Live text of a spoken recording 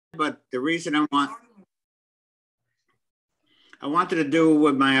but the reason I wanted to do it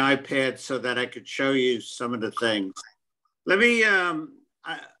with my iPad so that I could show you some of the things. Let me,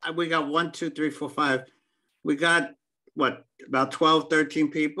 we got 1, 2, 3, 4, 5. We got what, about 12, 13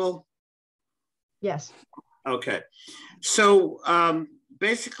 people? Yes. Okay. So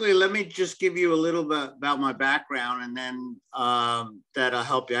basically, let me just give you a little bit about my background, and then that'll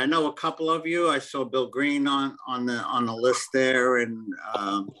help you. I know a couple of you. I saw Bill Green on the list there, and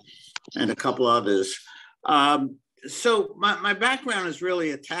a couple others. So my background is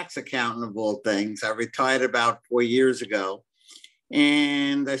really a tax accountant of all things. I retired about 4 years ago,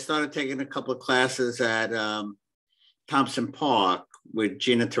 and I started taking a couple of classes at Thompson Park with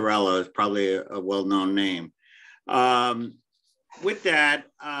Gina Torello, is probably a well-known name. With that,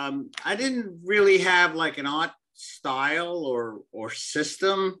 I didn't really have like an art style or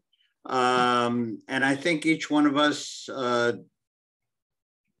system. And I think each one of us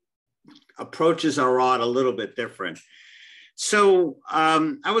approaches our art a little bit different. So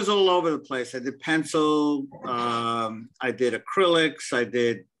I was all over the place. I did pencil, I did acrylics, I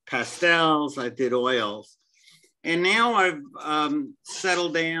did pastels, I did oils. And now I've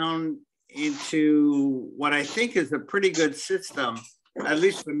settled down into what I think is a pretty good system, at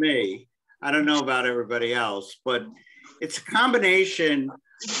least for me. I don't know about everybody else, but it's a combination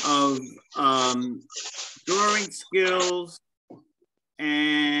of drawing skills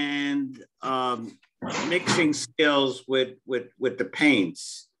and mixing skills with the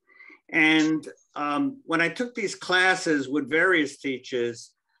paints. And when I took these classes with various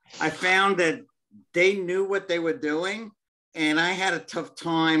teachers, I found that they knew what they were doing, and I had a tough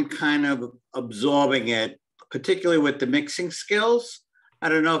time kind of absorbing it, particularly with the mixing skills. I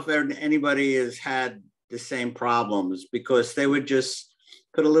don't know if anybody has had the same problems, because they would just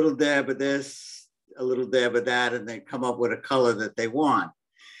put a little dab of this, a little dab of that, and they come up with a color that they want.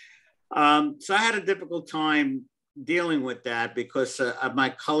 So I had a difficult time dealing with that, because my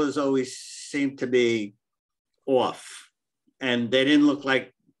colors always seemed to be off, and they didn't look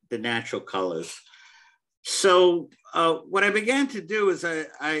like the natural colors. So what I began to do is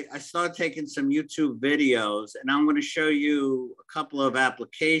I started taking some YouTube videos, and I'm going to show you a couple of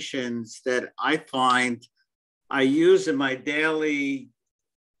applications that I find I use in my daily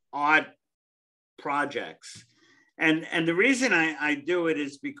art projects. And the reason I do it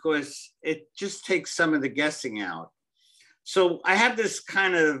is because it just takes some of the guessing out. So I have this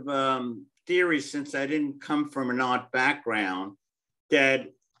kind of theory, since I didn't come from an art background, that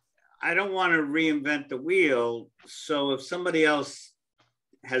I don't want to reinvent the wheel. So if somebody else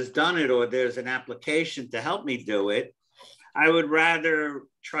has done it, or there's an application to help me do it, I would rather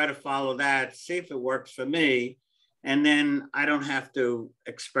try to follow that, see if it works for me, and then I don't have to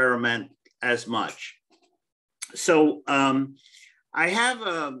experiment as much. So I have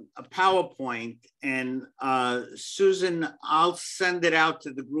a PowerPoint, and Susan, I'll send it out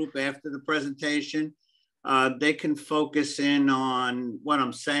to the group after the presentation. They can focus in on what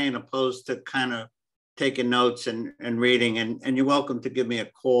I'm saying, opposed to kind of taking notes and reading. And you're welcome to give me a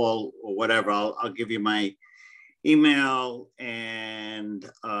call or whatever. I'll give you my email and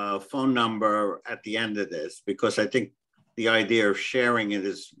phone number at the end of this, because I think the idea of sharing it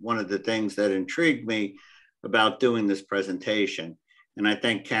is one of the things that intrigued me about doing this presentation. And I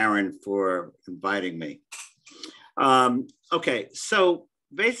thank Karen for inviting me. Okay, so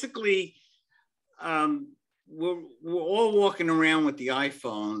basically, we're all walking around with the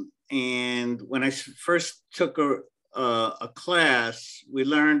iPhone. And when I first took a class, we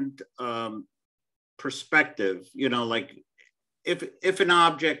learned perspective, you know, like if an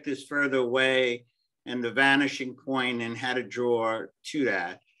object is further away, and the vanishing point, and how to draw to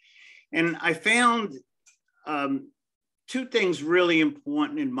that. And I found two things really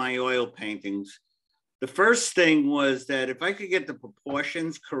important in my oil paintings. The first thing was that if I could get the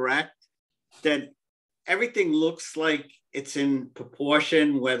proportions correct, that everything looks like it's in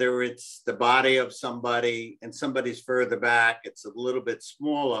proportion, whether it's the body of somebody and somebody's further back, it's a little bit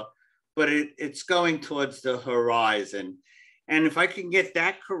smaller, but it's going towards the horizon. And if I can get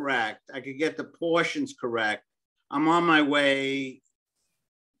that correct, I could get the portions correct, I'm on my way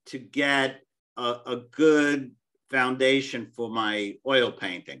to get a good foundation for my oil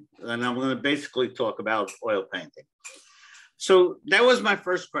painting. And I'm going to basically talk about oil painting. So that was my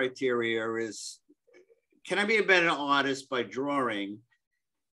first criteria, is can I be a better artist by drawing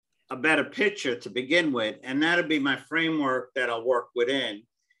a better picture to begin with? And that'll be my framework that I'll work within.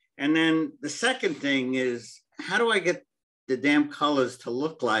 And then the second thing is, how do I get the damn colors to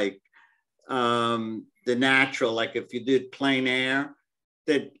look like the natural, like if you did plein air,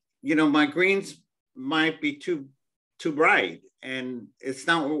 that, you know, my greens might be too too bright, and it's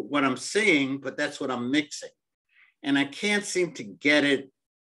not what I'm seeing, but that's what I'm mixing, and I can't seem to get it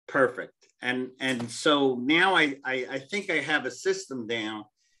perfect. And so now I think I have a system down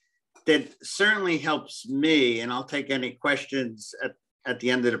that certainly helps me, and I'll take any questions at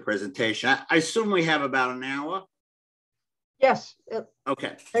the end of the presentation. I assume we have about an hour. Yes.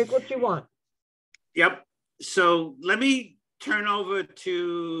 Okay. Take what you want. Yep. So let me turn over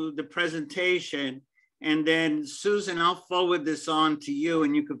to the presentation, and then Susan, I'll forward this on to you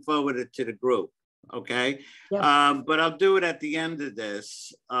and you can forward it to the group. Okay. Yes. But I'll do it at the end of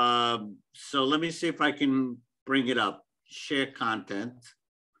this. So let me see if I can bring it up. Share content.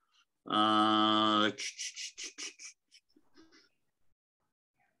 Microsoft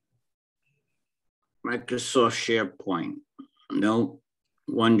SharePoint. No.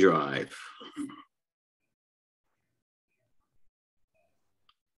 OneDrive.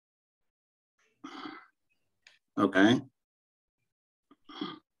 Okay.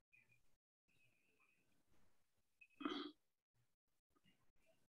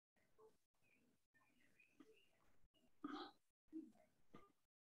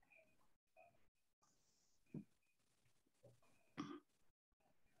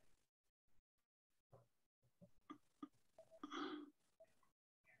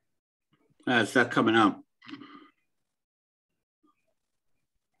 It's not coming up.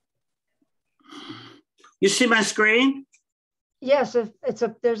 You see my screen? Yes, if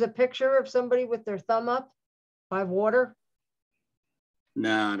there's a picture of somebody with their thumb up by water.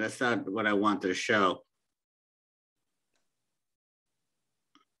 No, that's not what I want to show.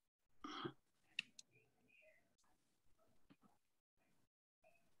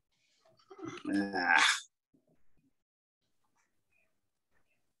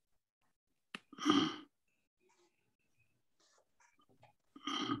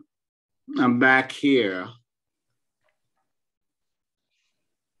 I'm back here.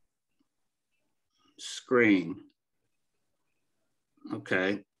 Screen.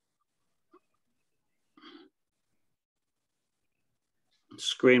 Okay.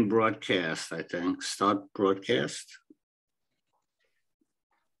 Screen broadcast, I think. Start broadcast.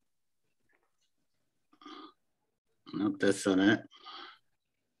 Nope, that's not it.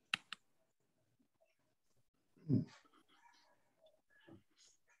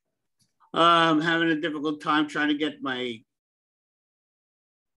 I'm having a difficult time trying to get my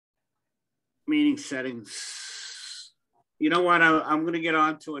meeting settings. You know what? I'm going to get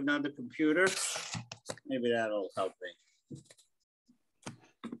onto another computer. Maybe that'll help me.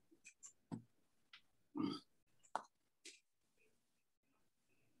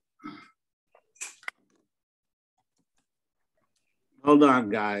 Hold on,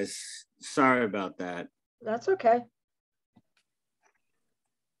 guys. Sorry about that. That's okay.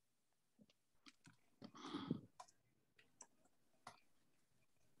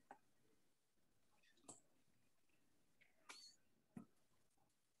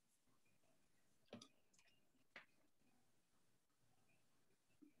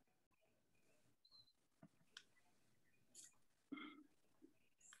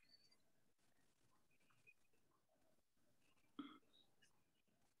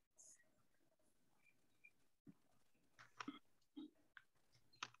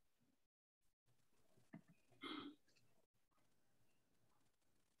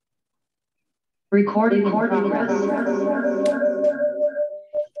 Recording in progress.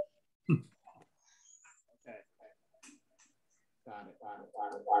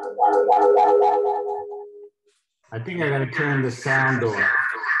 I think I gotta turn the sound off.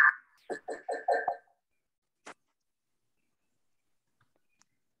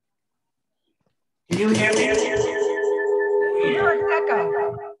 Can you hear me? You're an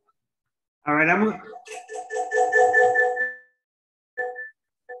echo. All right,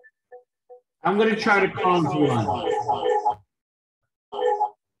 I'm gonna try to close one.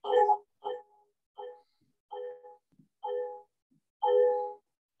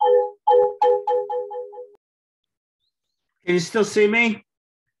 Can you still see me?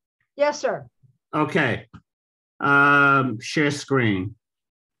 Yes, sir. Okay. Share screen.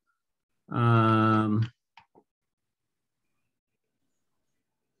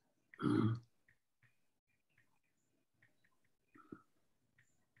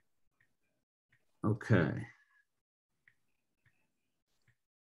 Okay.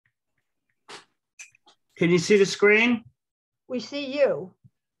 Can you see the screen? We see you.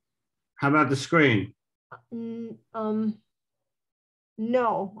 How about the screen?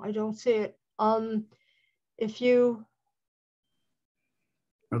 No, I don't see it. If you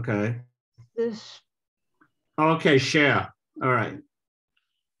Okay. this, Okay, share. All right.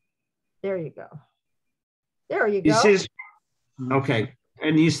 there you go. There you You go. see, okay.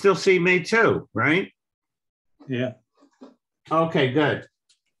 And you still see me too, right? Yeah. Okay, good.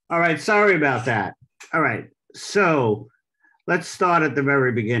 All right, sorry about that. All right, so let's start at the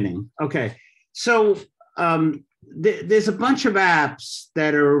very beginning. Okay, so there's a bunch of apps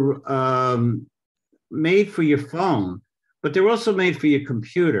that are made for your phone, but they're also made for your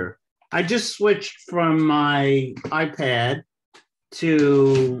computer. I just switched from my iPad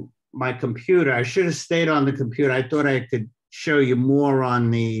to my computer. I should have stayed on the computer. I thought I could show you more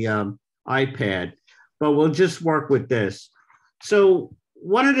on the iPad, but we'll just work with this. So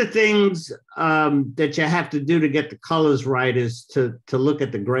one of the things that you have to do to get the colors right is to look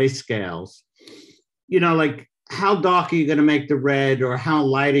at the grayscales. You know, like how dark are you going to make the red, or how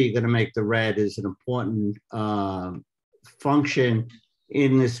light are you going to make the red is an important function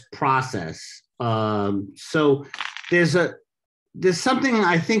in this process. So there's something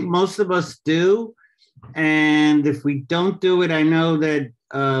I think most of us do, and if we don't do it, I know that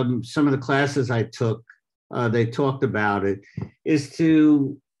some of the classes I took, they talked about it, is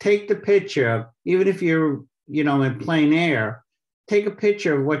to take the picture, even if you're, you know, in plein air, take a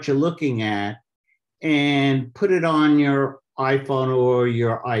picture of what you're looking at and put it on your iPhone or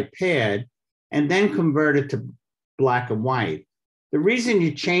your iPad, and then convert it to black and white. The reason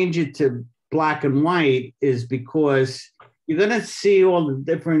you change it to black and white is because you're going to see all the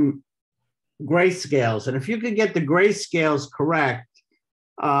different grayscales. And if you could get the grayscales correct,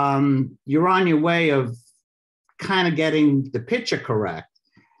 you're on your way of kind of getting the picture correct.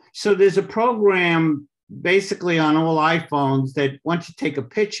 So there's a program basically on all iPhones that once you take a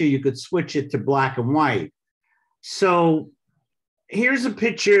picture, you could switch it to black and white. So here's a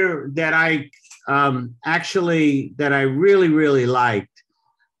picture that I that I really, really liked.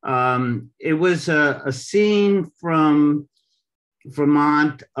 It was a scene from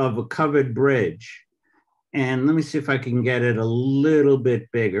Vermont of a covered bridge. And let me see if I can get it a little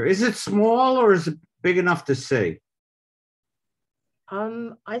bit bigger. Is it small or is it big enough to see?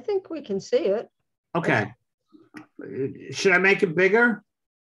 I think we can see it. Okay. Should I make it bigger?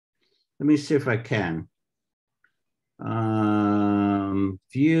 Let me see if I can.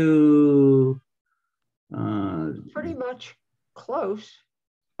 View. Pretty much close.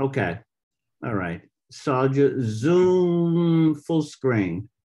 Okay. All right. So I'll just zoom full screen.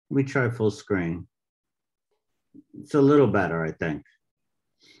 Let me try full screen. It's a little better, I think.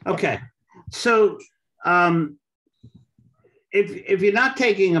 Okay. So if you're not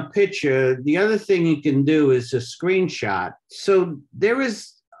taking a picture, the other thing you can do is a screenshot. So there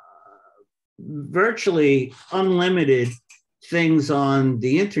is virtually unlimited things on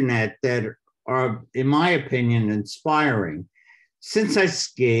the internet that are, in my opinion, inspiring. Since I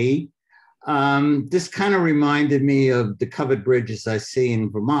ski, this kind of reminded me of the covered bridges I see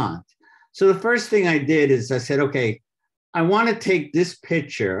in Vermont. So the first thing I did is I said, okay, I want to take this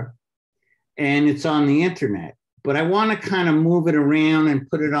picture, and it's on the internet, but I want to kind of move it around and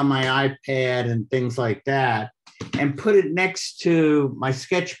put it on my iPad and things like that, and put it next to my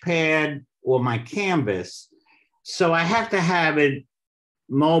sketch pad or my canvas. So I have to have it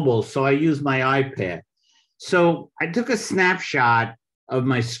mobile, so I use my iPad. So I took a snapshot of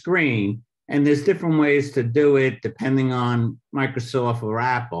my screen, and there's different ways to do it depending on Microsoft or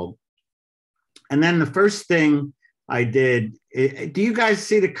Apple. And then the first thing I did, do you guys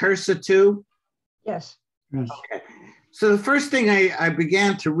see the cursor too? Yes. Okay. So the first thing I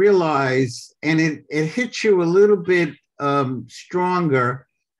began to realize, and it hits you a little bit stronger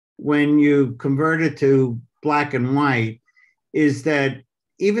when you convert it to black and white, is that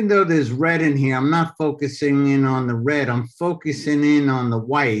even though there's red in here, I'm not focusing in on the red. I'm focusing in on the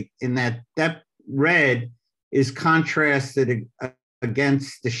white, in that red is contrasted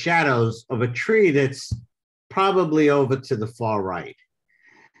against the shadows of a tree that's probably over to the far right.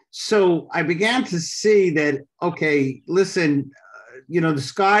 So I began to see that, okay, listen, you know, the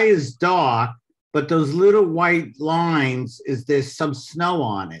sky is dark, but those little white lines, there's some snow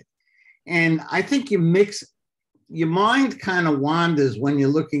on it. And I think your mind kind of wanders when you're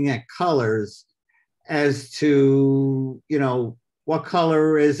looking at colors as to, you know, what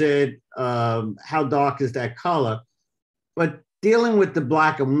color is it? How dark is that color? But dealing with the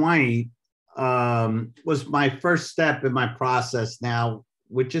black and white was my first step in my process now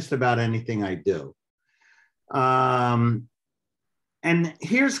with just about anything I do. And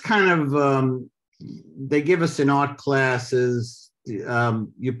here's kind of, they give us in art classes,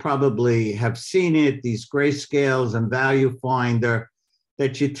 you probably have seen it, these grayscales and value finder,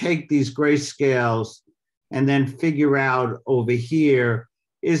 that you take these grayscales and then figure out over here,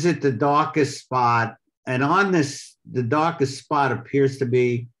 is it the darkest spot? And on this, the darkest spot appears to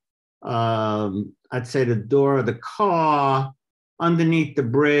be I'd say the door of the car, underneath the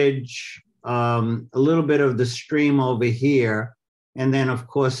bridge, a little bit of the stream over here, and then of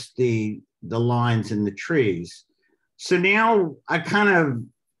course the lines in the trees. So now I kind of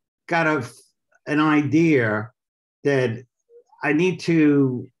got an idea that I need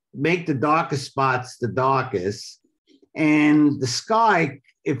to make the darkest spots the darkest. And the sky,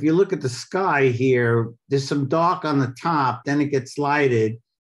 if you look at the sky here, there's some dark on the top, then it gets lighted,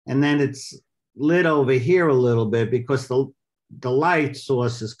 and then it's lit over here a little bit because the light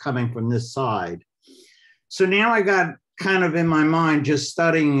source is coming from this side. So now I got kind of in my mind, just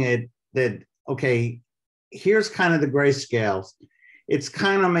studying it, that, okay, here's kind of the grayscales. It's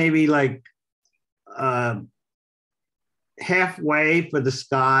kind of maybe like halfway for the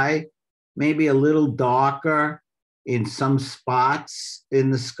sky, maybe a little darker in some spots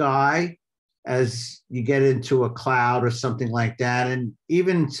in the sky as you get into a cloud or something like that, and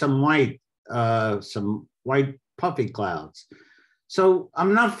even some white puffy clouds. So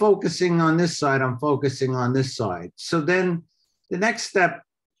I'm not focusing on this side, I'm focusing on this side. So then the next step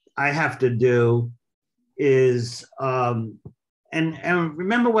I have to do is, and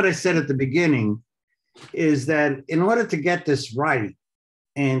remember what I said at the beginning, is that in order to get this right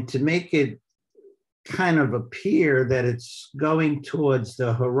and to make it kind of appear that it's going towards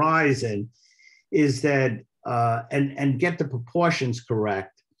the horizon, is that, and get the proportions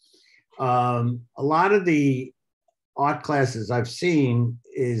correct. A lot of the art classes I've seen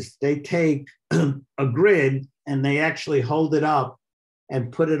is they take a grid and they actually hold it up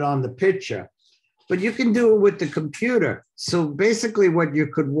and put it on the picture. But you can do it with the computer. So basically what you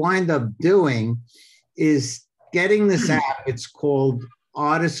could wind up doing is getting this app. It's called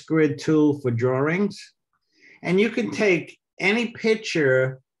Artist Grid Tool for drawings. And you can take any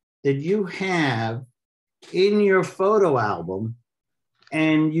picture that you have in your photo album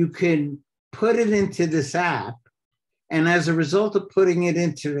and you can put it into this app. And as a result of putting it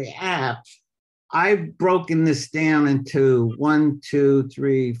into the app, I've broken this down into 1, 2,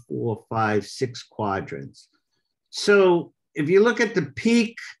 3, 4, 5, 6 quadrants. So if you look at the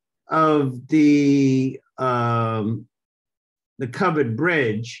peak of the covered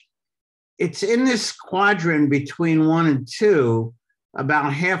bridge, it's in this quadrant between 1 and 2,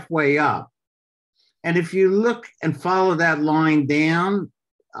 about halfway up. And if you look and follow that line down,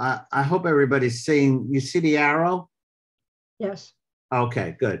 I hope everybody's seeing, you see the arrow? Yes.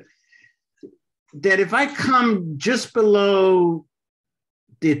 Okay, good. That if I come just below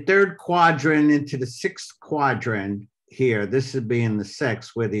the 3rd quadrant into the 6th quadrant here, this would be in the 6th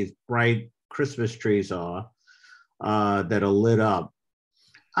where these bright Christmas trees are that are lit up.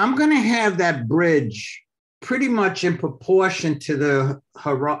 I'm going to have that bridge pretty much in proportion to the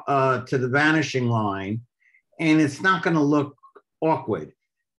vanishing line, and it's not going to look awkward.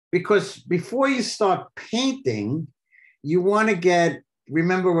 Because before you start painting, you want to get,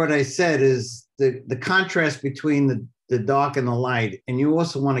 remember what I said, is the contrast between the dark and the light, and you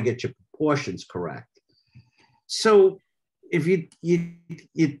also want to get your proportions correct. So if you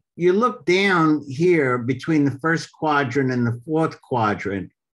look down here between the 1st quadrant and the 4th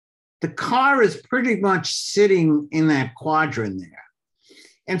quadrant, the car is pretty much sitting in that quadrant there.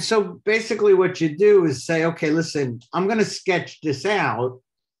 And so basically what you do is say, okay, listen, I'm going to sketch this out,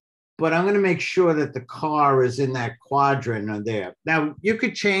 but I'm going to make sure that the car is in that quadrant or there. Now, you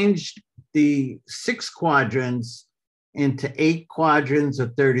could change the 6 quadrants into 8 quadrants or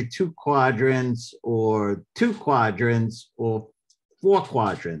 32 quadrants or 2 quadrants or 4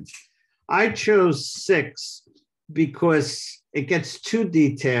 quadrants. I chose 6 because it gets too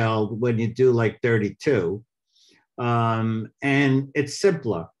detailed when you do like 32, and it's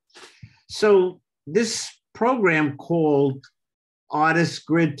simpler. So this program called Artist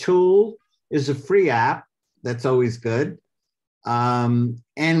Grid Tool is a free app. That's always good. And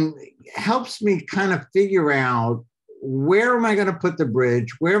helps me kind of figure out, where am I going to put the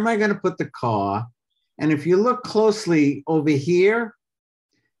bridge? Where am I going to put the car? And if you look closely over here,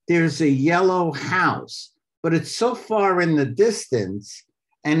 there's a yellow house, but it's so far in the distance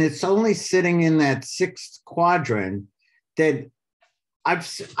and it's only sitting in that 6th quadrant that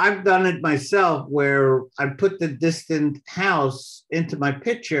I've done it myself, where I put the distant house into my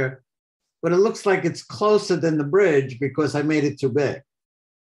picture, but it looks like it's closer than the bridge because I made it too big.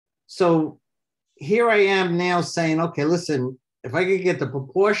 So here I am now saying, okay, listen, if I could get the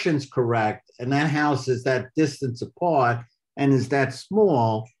proportions correct and that house is that distance apart and is that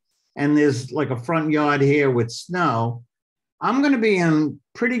small, and there's like a front yard here with snow, I'm going to be in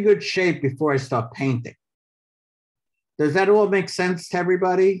pretty good shape before I start painting. Does that all make sense to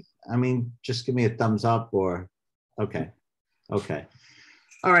everybody? I mean, just give me a thumbs up or, okay.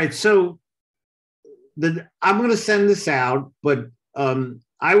 All right, so I'm going to send this out, but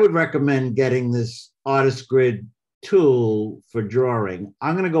I would recommend getting this Artist Grid tool for drawing.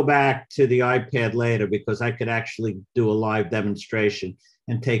 I'm going to go back to the iPad later because I could actually do a live demonstration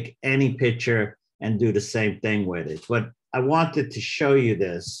and take any picture and do the same thing with it. But I wanted to show you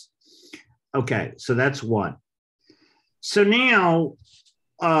this. Okay, so that's one. So now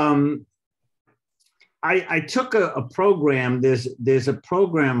I took a program. There's a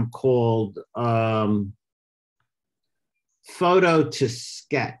program called Photo to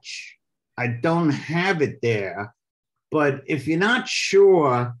Sketch. I don't have it there, but if you're not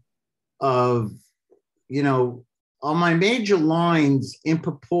sure of, on my major lines in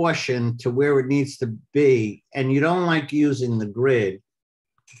proportion to where it needs to be, and you don't like using the grid,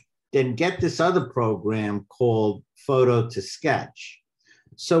 then get this other program called Photo to Sketch.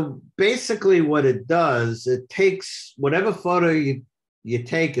 So basically what it does, it takes whatever photo you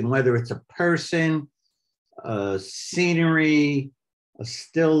take, and whether it's a person, a scenery, a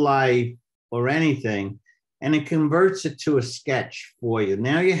still life, or anything, and it converts it to a sketch for you.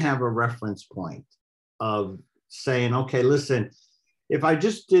 Now you have a reference point of saying, okay, listen, if I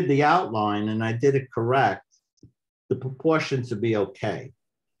just did the outline and I did it correct, the proportions would be okay.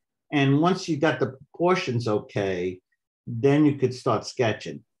 And once you got the proportions okay, then you could start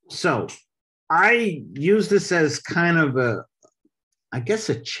sketching. So I use this as kind of a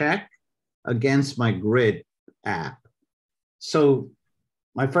check against my grid app. So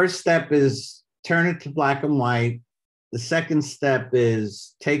my first step is turn it to black and white. The second step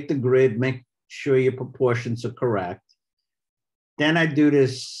is take the grid, make sure your proportions are correct. Then I do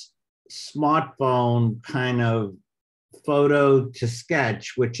this smartphone kind of Photo to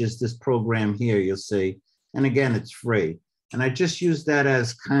Sketch, which is this program here, you'll see. And again, it's free. And I just use that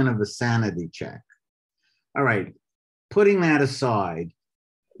as kind of a sanity check. All right, putting that aside,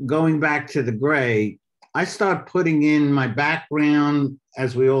 going back to the gray, I start putting in my background.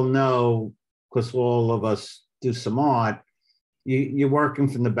 As we all know, because all of us do some art, you're working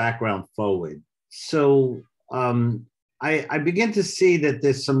from the background forward. So I begin to see that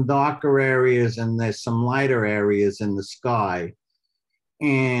there's some darker areas and there's some lighter areas in the sky.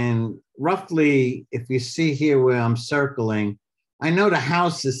 And roughly, if you see here where I'm circling, I know the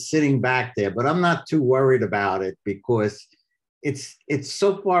house is sitting back there, but I'm not too worried about it because it's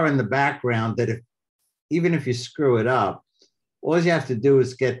so far in the background that even if you screw it up, all you have to do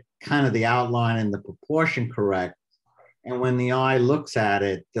is get kind of the outline and the proportion correct. And when the eye looks at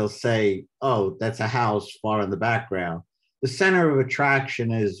it, they'll say, oh, that's a house far in the background. The center of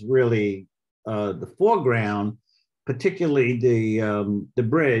attraction is really the foreground, particularly the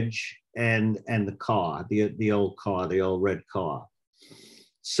bridge and the car, the old car, the old red car.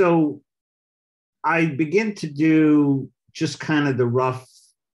 So I begin to do just kind of the rough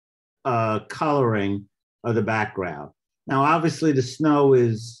coloring of the background. Now, obviously, the snow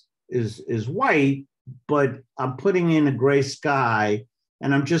is white, but I'm putting in a gray sky,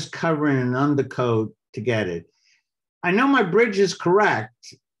 and I'm just covering an undercoat to get it. I know my bridge is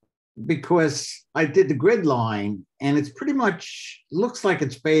correct because I did the grid line, and it's pretty much looks like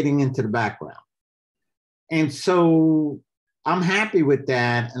it's fading into the background. And so I'm happy with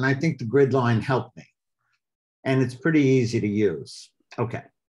that, and I think the grid line helped me. And it's pretty easy to use. Okay.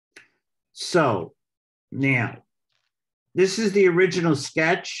 So now, this is the original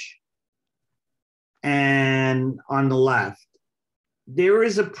sketch. And on the left, there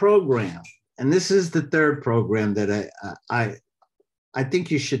is a program. And this is the third program that I think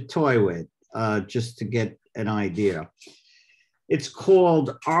you should toy with just to get an idea. It's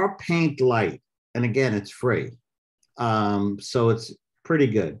called Our Paint Light. And again, it's free. So it's pretty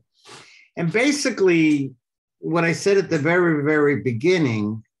good. And basically, what I said at the very, very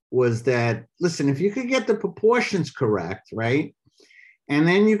beginning was that, listen, if you could get the proportions correct, right? And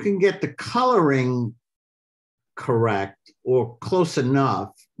then you can get the coloring correct or close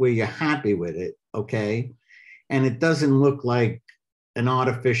enough where you're happy with it, okay? And it doesn't look like an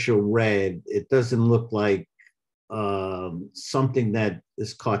artificial red. It doesn't look like something that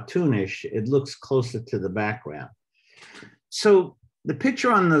is cartoonish. It looks closer to the background. So the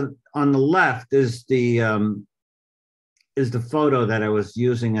picture on the left is the photo that I was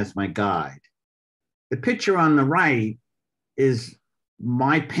using as my guide. The picture on the right is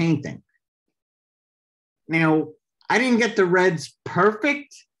my painting. Now, I didn't get the reds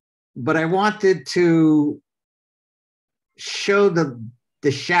perfect, but I wanted to show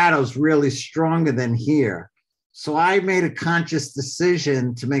the shadows really stronger than here. So I made a conscious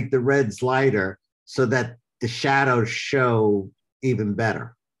decision to make the reds lighter so that the shadows show even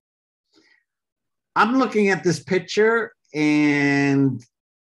better. I'm looking at this picture and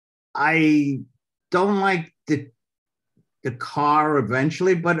I don't like the car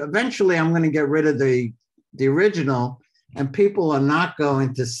eventually, but eventually I'm going to get rid of the original, and people are not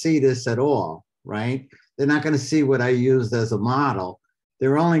going to see this at all, right? They're not going to see what I used as a model.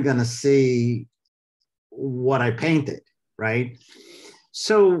 They're only going to see what I painted, right?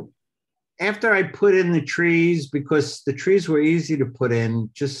 So after I put in the trees, because the trees were easy to put in,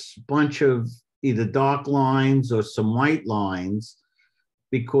 just a bunch of either dark lines or some white lines,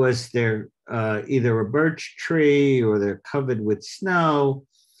 because they're either a birch tree or they're covered with snow.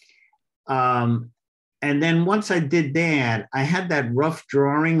 And then once I did that, I had that rough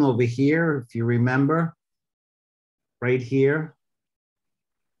drawing over here, if you remember, right here,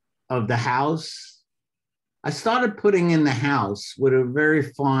 of the house. I started putting in the house with a very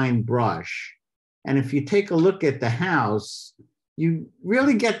fine brush. And if you take a look at the house, you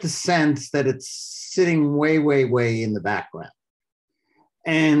really get the sense that it's sitting way, way, way in the background.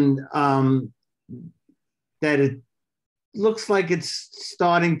 And that it looks like it's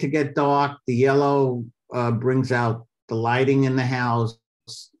starting to get dark. The yellow brings out the lighting in the house,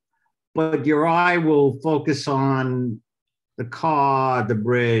 but your eye will focus on the car, the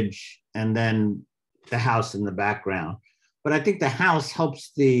bridge, and then the house in the background. But I think the house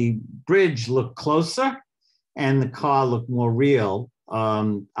helps the bridge look closer and the car look more real.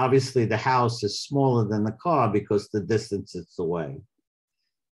 Obviously, the house is smaller than the car because the distance it's away.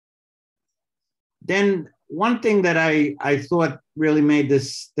 Then one thing that I thought really made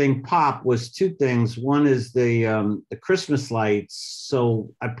this thing pop was two things. One is the Christmas lights.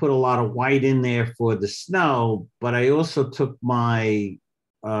 So I put a lot of white in there for the snow, but I also took my,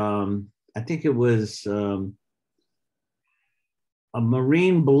 I think it was a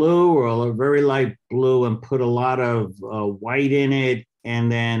marine blue or a very light blue, and put a lot of white in it.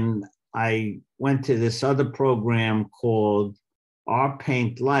 And then I went to this other program called Our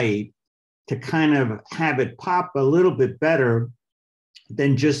Paint Light to kind of have it pop a little bit better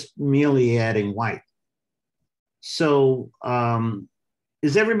than just merely adding white. So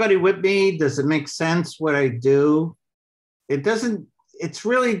is everybody with me? Does it make sense what I do? It doesn't, it's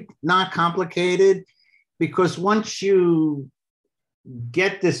really not complicated, because once you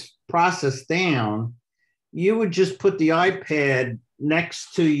get this process down, you would just put the iPad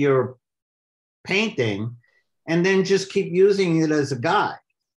next to your painting and then just keep using it as a guide.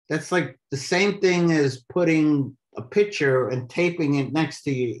 That's like the same thing as putting a picture and taping it next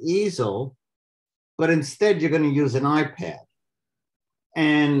to your easel, but instead you're going to use an iPad.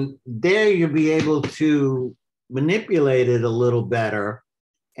 And there you'll be able to manipulate it a little better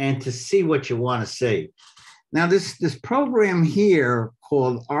and to see what you want to see. Now, this program here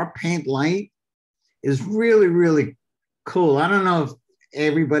called Our Paint Light is really, really cool. I don't know if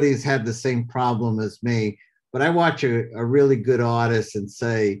everybody's had the same problem as me, but I watch a really good artist and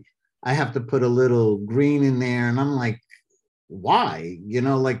say, I have to put a little green in there. And I'm like, why? You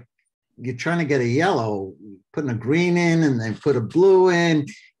know, like you're trying to get a yellow, putting a green in and then put a blue in,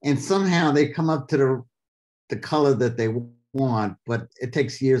 and somehow they come up to the color that they want, but it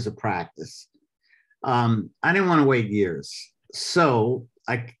takes years of practice. I didn't want to wait years. So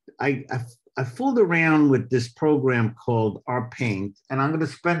I fooled around with this program called Our Paint, and I'm going to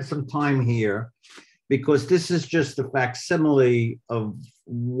spend some time here because this is just a facsimile of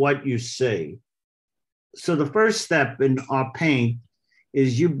what you see. So the first step in Our Paint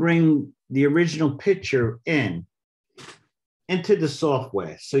is you bring the original picture into the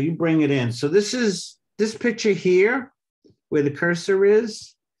software. So you bring it in. So this picture here, where the cursor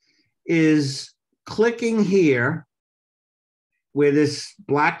is clicking here, where this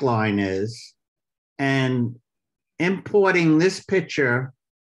black line is, and importing this picture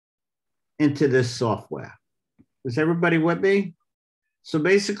into this software. Is everybody with me? So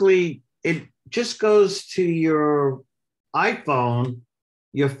basically, it just goes to your iPhone,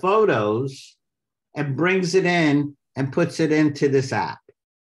 your photos, and brings it in and puts it into this app.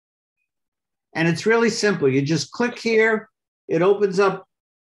 And it's really simple. You just click here, it opens up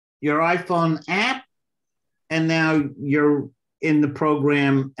your iPhone app, and now you're in the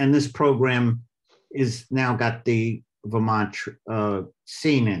program, and this program is now got the Vermont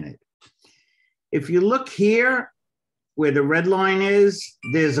scene in it. If you look here where the red line is,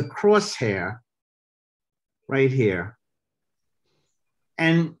 there's a crosshair right here.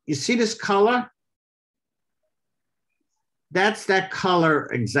 And you see this color? That's that color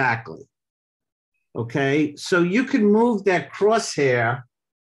exactly. Okay, so you can move that crosshair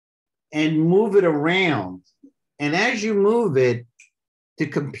and move it around. And as you move it, the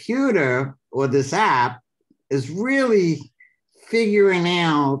computer or this app is really figuring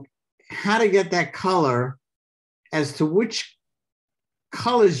out how to get that color as to which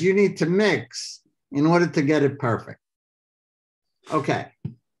colors you need to mix in order to get it perfect. Okay,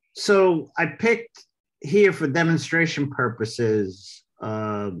 so I picked here for demonstration purposes,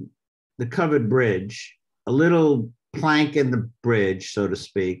 the covered bridge, a little plank in the bridge, so to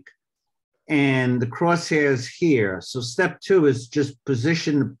speak, and the crosshairs here. So step 2 is just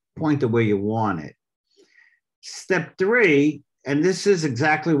position the pointer where you want it. Step 3, and this is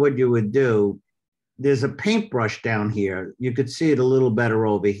exactly what you would do, there's a paintbrush down here. You could see it a little better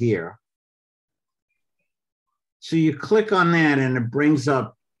over here. So you click on that and it brings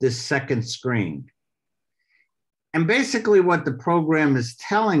up this second screen. And basically what the program is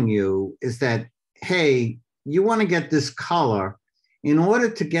telling you is that, hey, you want to get this color. In order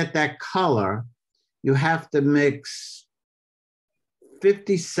to get that color, you have to mix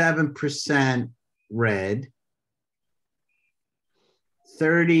 57% red,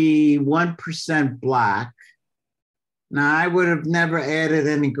 31% black. Now, I would have never added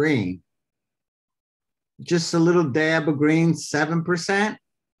any green. Just a little dab of green, 7%,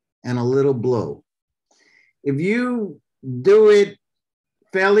 and a little blue. If you do it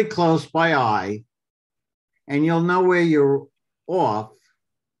fairly close by eye, and you'll know where you're off,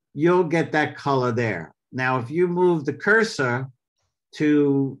 you'll get that color there. Now, if you move the cursor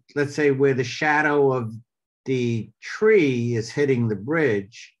to, let's say, where the shadow of the tree is hitting the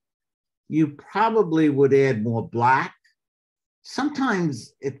bridge, you probably would add more black.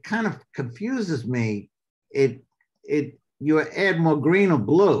 Sometimes it kind of confuses me. You add more green or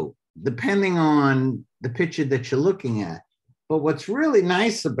blue, depending on the picture that you're looking at. But what's really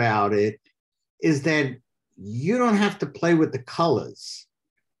nice about it is that you don't have to play with the colors.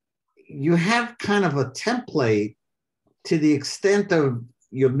 You have kind of a template to the extent of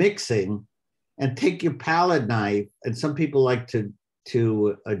your mixing, and take your palette knife, and some people like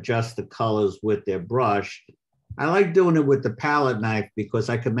to adjust the colors with their brush. I like doing it with the palette knife because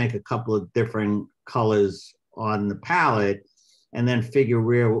I can make a couple of different colors on the palette and then figure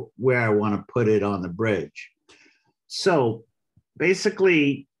where I want to put it on the bridge. So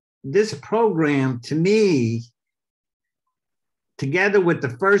basically, this program, to me, together with the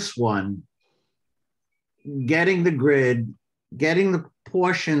first one, getting the grid, getting the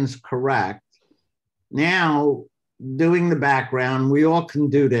portions correct, now doing the background, we all can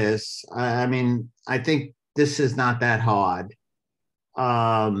do this. I mean, I think this is not that hard.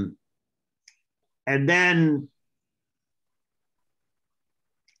 And then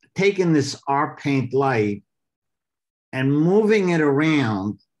taking this art paint light and moving it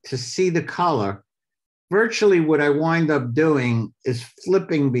around to see the color. Virtually what I wind up doing is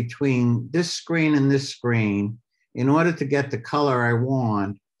flipping between this screen and this screen in order to get the color I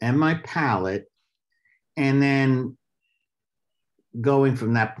want and my palette, and then going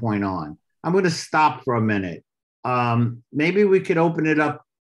from that point on. I'm going to stop for a minute. Maybe we could open it up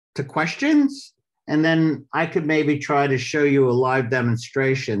to questions, and then I could maybe try to show you a live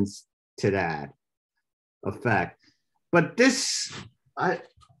demonstrations to that effect. But this, oh,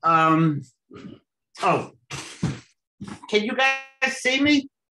 can you guys see me?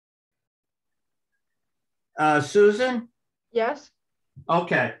 Susan? Yes.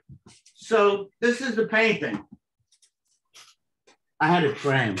 Okay. So this is the painting. I had it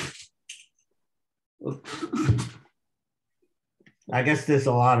framed. I guess there's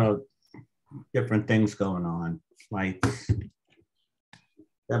a lot of different things going on. Lights. Is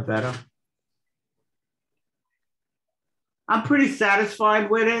that better? I'm pretty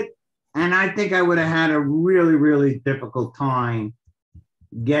satisfied with it. And I think I would have had a really, really difficult time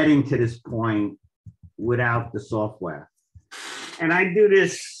getting to this point without the software. And I do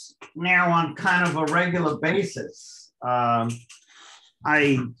this now on kind of a regular basis. I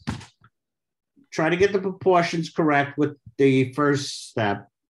try to get the proportions correct with the first step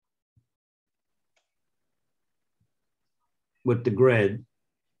with the grid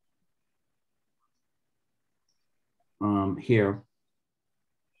here.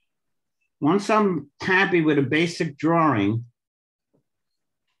 Once I'm happy with a basic drawing,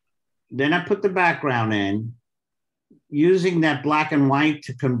 then I put the background in, using that black and white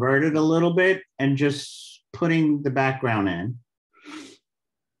to convert it a little bit and just putting the background in.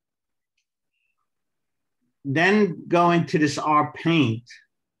 Then going to this R paint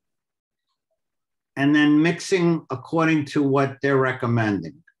and then mixing according to what they're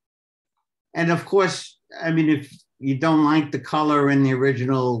recommending. And of course, I mean, if you don't like the color in the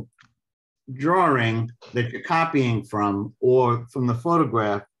original drawing that you're copying from or from the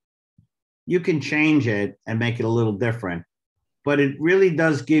photograph, you can change it and make it a little different. But it really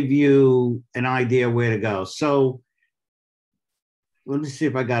does give you an idea where to go. So let me see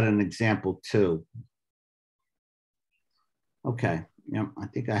if I got an example too. Okay, Yeah, I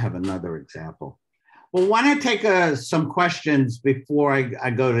think I have another example. Well, why don't I take some questions before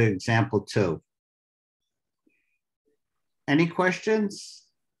I go to example 2? Any questions?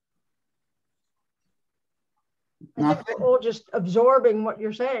 I think we're all just absorbing what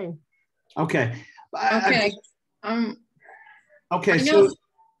you're saying. Okay. Okay. Okay, I so know-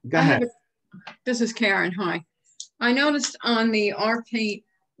 go ahead. This is Karen. Hi. I noticed on the R paint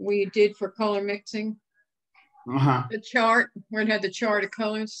we did for color mixing, the chart where it had the chart of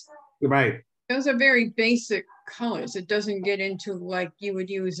colors. Right. Those are very basic colors. It doesn't get into like you would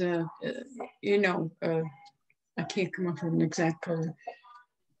use I can't come up with an exact color.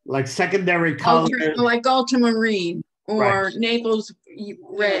 Like secondary color. Like ultramarine or Right. Naples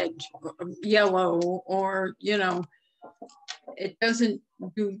red, yellow, or, it doesn't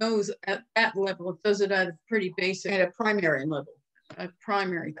do those at that level. It does it at a pretty basic, at a primary level, a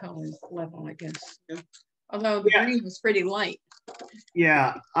primary color level, I guess. Although the green was pretty light.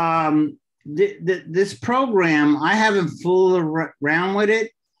 Yeah. This program, I haven't fooled around with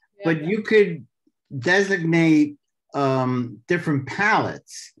it, but you could designate different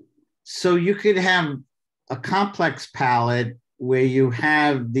palettes. So you could have a complex palette where you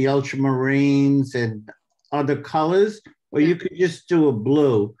have the ultramarines and other colors, or you could just do a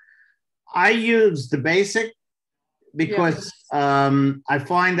blue. I use the basic because I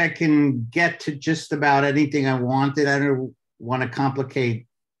find I can get to just about anything I wanted. I don't want to complicate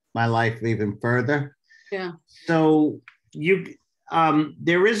my life even further. Yeah. So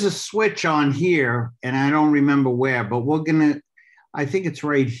there is a switch on here, and I don't remember where, but I think it's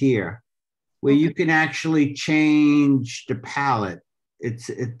right here, where you can actually change the palette.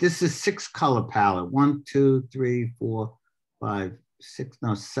 This is 6 color palette. 1, 2, 3, 4, 5, 6,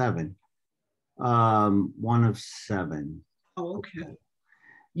 no, 7. 1 of 7. Oh, okay.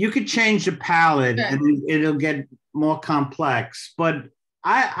 You could change the palette and it'll get more complex, but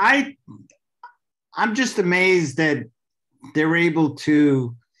I'm just amazed that they're able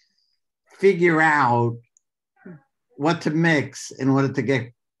to figure out what to mix in order to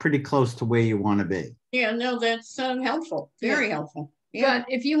get pretty close to where you want to be. Yeah, no, that's helpful. Very helpful. Yeah, but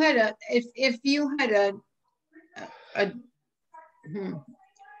if you had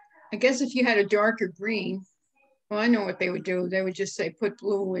I guess if you had a darker green, well, I know what they would do. They would just say put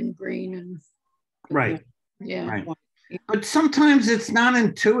blue and green and right. Yeah. Right. But sometimes it's not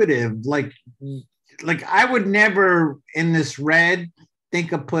intuitive. Like I would never in this red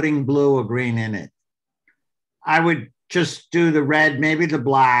think of putting blue or green in it. I would just do the red, maybe the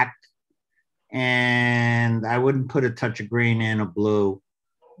black, and I wouldn't put a touch of green in or blue.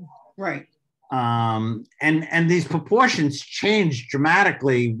 Right. And these proportions change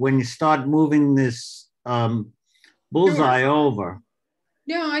dramatically when you start moving this bullseye over.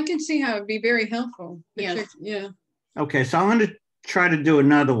 Yeah, I can see how it'd be very helpful. Yes. Yeah. Okay, so I'm going to try to do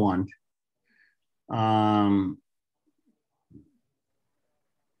another one.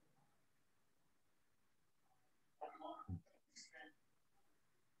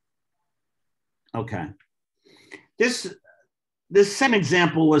 Okay. This same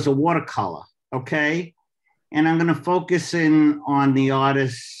example was a watercolor, okay? And I'm going to focus in on the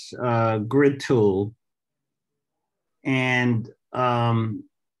artist's grid tool. And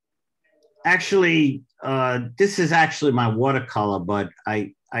actually, this is actually my watercolor, but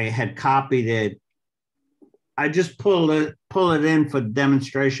I had copied it. I just pull it in for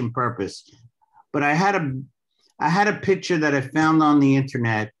demonstration purpose. But I had a picture that I found on the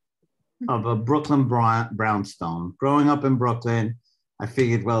internet of a Brooklyn brownstone. Growing up in Brooklyn, I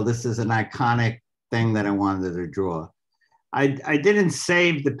figured, well, this is an iconic thing that I wanted to draw. I didn't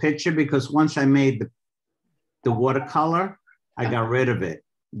save the picture because once I made the watercolor, I got rid of it.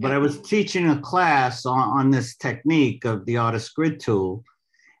 But I was teaching a class on this technique of the artist grid tool,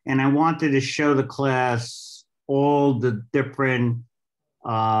 and I wanted to show the class all the different,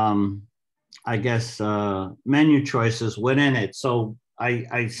 menu choices within it. So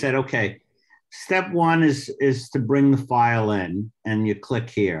I said, okay, step 1 is to bring the file in, and you click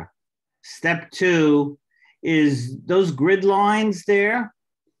here. Step 2 is those grid lines there.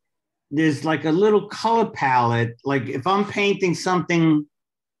 There's like a little color palette. Like if I'm painting something,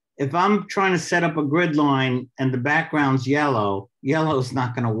 if I'm trying to set up a grid line and the background's yellow is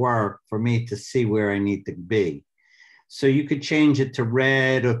not going to work for me to see where I need to be. So you could change it to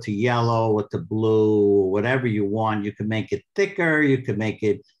red or to yellow or to blue or whatever you want. You could make it thicker, you could make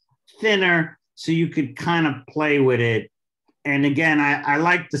it thinner, so you could kind of play with it. And again, I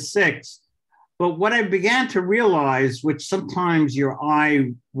like the 6, but what I began to realize, which sometimes your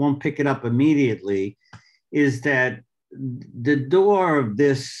eye won't pick it up immediately, is that the door of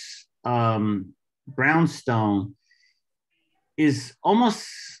this brownstone is almost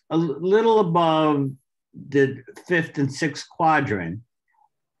a little above the 5th and 6th quadrant,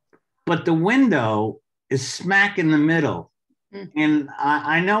 but the window is smack in the middle. And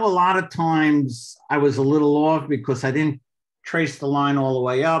I know a lot of times I was a little off because I didn't trace the line all the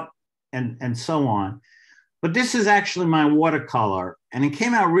way up and so on. But this is actually my watercolor, and it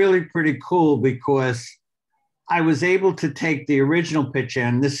came out really pretty cool because I was able to take the original picture,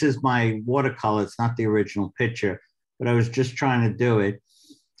 and this is my watercolor. It's not the original picture, but I was just trying to do it.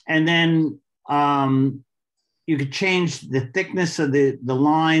 And then you could change the thickness of the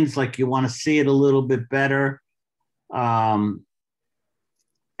lines, like you want to see it a little bit better. And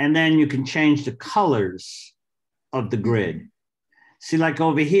then you can change the colors of the grid. See, like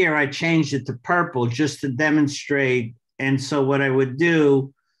over here, I changed it to purple just to demonstrate. And so what I would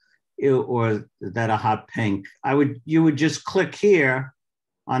do, or is that a hot pink? You would just click here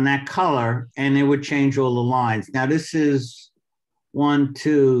on that color and it would change all the lines. Now this is 1,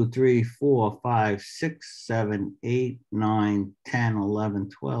 2, 3, 4, 5, 6, 7, 8, 9, 10, 11,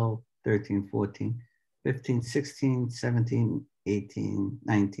 12, 13, 14, 15, 16, 17, 18,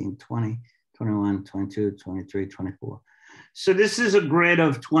 19, 20, 21, 22, 23, 24. So this is a grid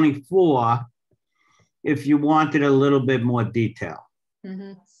of 24 if you wanted a little bit more detail.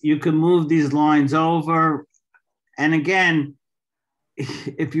 Mm-hmm. You can move these lines over. And again,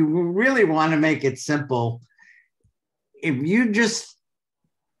 if you really want to make it simple, if you just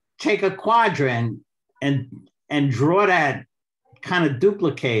take a quadrant and draw that kind of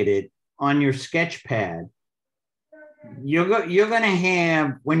duplicated on your sketch pad, you're going to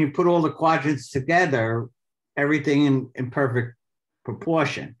have, when you put all the quadrants together, everything in perfect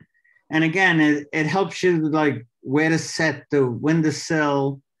proportion. And again, it helps you like where to set the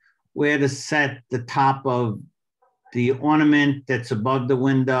windowsill, where to set the top of the ornament that's above the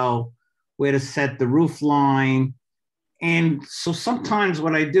window, where to set the roof line. And so sometimes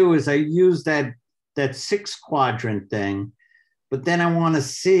what I do is I use that 6 quadrant thing, but then I want to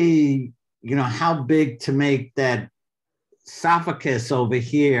see, how big to make that esophagus over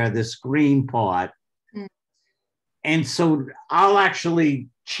here, this green part. And so I'll actually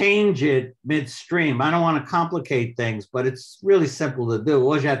change it midstream. I don't want to complicate things, but it's really simple to do.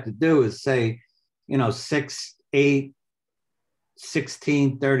 All you have to do is say, 6, 8,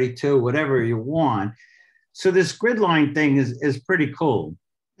 16, 32, whatever you want. So this grid line thing is pretty cool.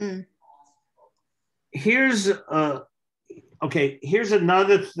 Here's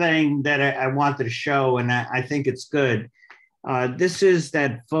another thing that I wanted to show, and I think it's good. This is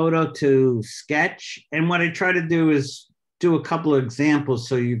that photo to sketch. And what I try to do is do a couple of examples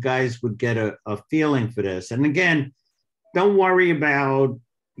so you guys would get a feeling for this. And again, don't worry about,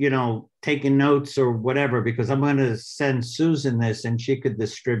 taking notes or whatever, because I'm going to send Susan this and she could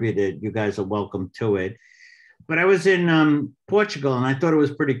distribute it. You guys are welcome to it. But I was in Portugal and I thought it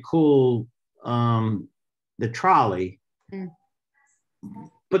was pretty cool, the trolley.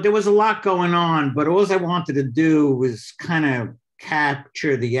 But there was a lot going on, but all I wanted to do was kind of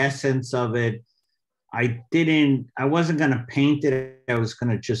capture the essence of it. I wasn't going to paint it. I was going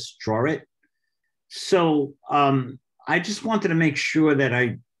to just draw it. So I just wanted to make sure that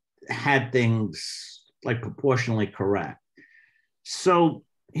I had things like proportionally correct. So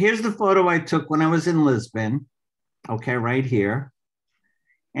here's the photo I took when I was in Lisbon. Okay, right here.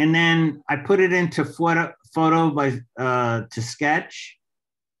 And then I put it into photo by to sketch.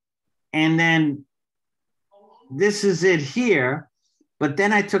 And then this is it here. But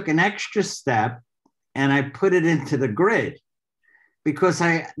then I took an extra step and I put it into the grid, because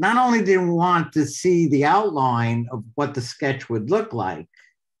I not only didn't want to see the outline of what the sketch would look like,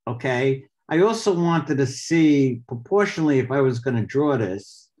 okay, I also wanted to see proportionally, if I was going to draw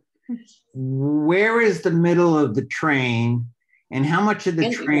this, where is the middle of the train and how much of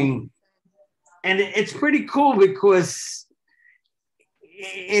the train. And it's pretty cool because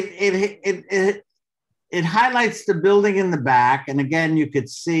it highlights the building in the back. And again, you could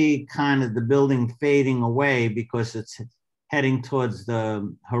see kind of the building fading away because it's heading towards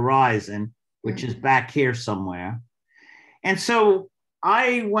the horizon, which is back here somewhere. And so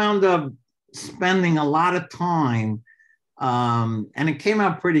I wound up spending a lot of time, and it came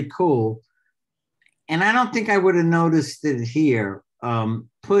out pretty cool. And I don't think I would have noticed it here,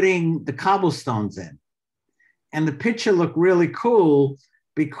 putting the cobblestones in. And the picture looked really cool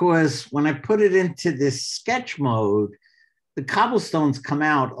because when I put it into this sketch mode, the cobblestones come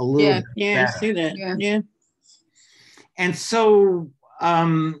out a little bit better. I see that. Yeah. And so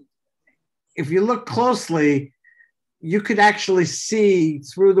if you look closely, you could actually see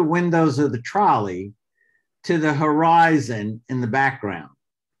through the windows of the trolley to the horizon in the background.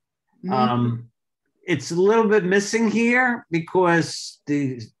 it's a little bit missing here because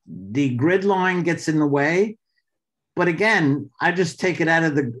the grid line gets in the way. But again, I just take it out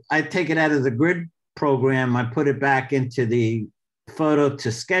of the grid program. I put it back into the photo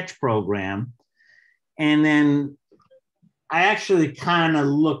to sketch program. And then I actually kind of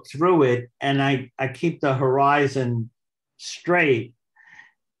look through it, and I keep the horizon straight.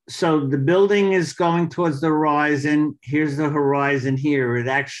 So the building is going towards the horizon. Here's the horizon here. It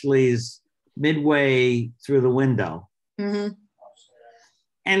actually is midway through the window. Mm-hmm.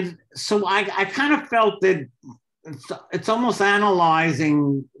 And so I kind of felt that it's almost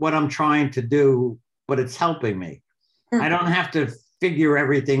analyzing what I'm trying to do, but it's helping me. I don't have to figure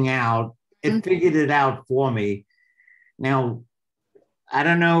everything out. It figured it out for me. Now, I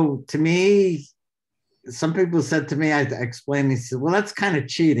don't know, to me, some people said to me, I explained, he said, well, that's kind of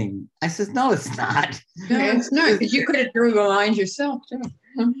cheating. I said, no, it's not. No, it's not, because you could have drew the lines yourself, too.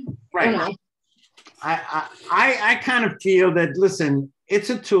 Right. I kind of feel that, listen, it's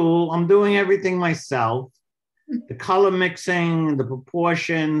a tool. I'm doing everything myself. The color mixing, the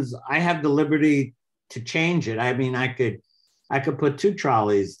proportions, I have the liberty to change it. I mean, I could put 2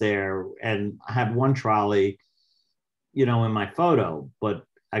 trolleys there and have 1 trolley, in my photo, but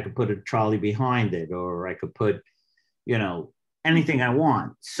I could put a trolley behind it, or I could put, anything I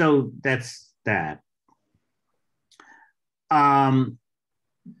want. So that's that. I'm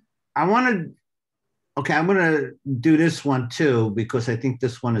going to do this one too, because I think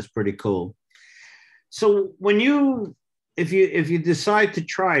this one is pretty cool. So if you decide to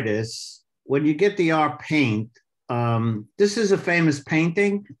try this, when you get the art paint, this is a famous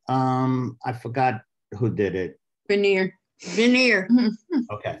painting. I forgot who did it. Veneer.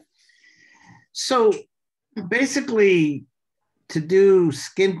 Okay. So basically, to do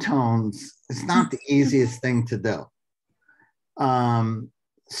skin tones is not the easiest thing to do.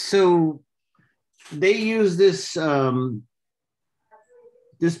 So they use this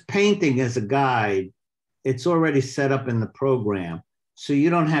painting as a guide. It's already set up in the program, so you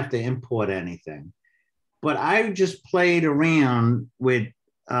don't have to import anything. But I just played around with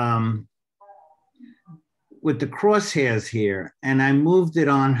the crosshairs here, and I moved it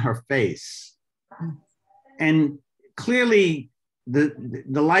on her face. And clearly the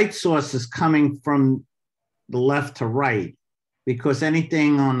light source is coming from the left to right, because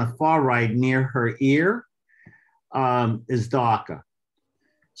anything on the far right near her ear is darker.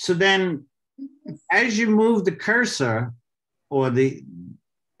 So then as you move the cursor or the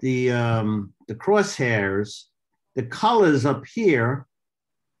crosshairs, the colors up here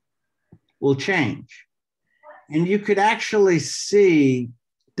will change. And you could actually see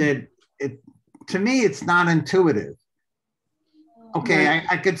that to me, it's not intuitive. Okay, right.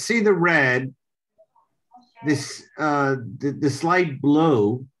 I could see the red, this light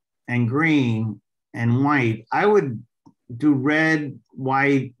blue and green and white. I would do red,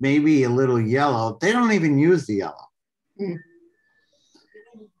 white, maybe a little yellow. They don't even use the yellow. Mm.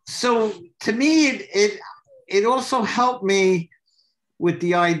 So to me, it also helped me with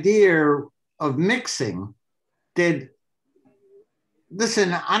the idea of mixing. That,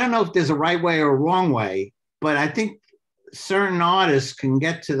 listen, I don't know if there's a right way or a wrong way, but I think certain artists can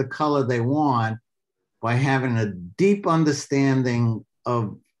get to the color they want by having a deep understanding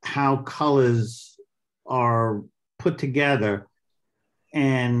of how colors are put together.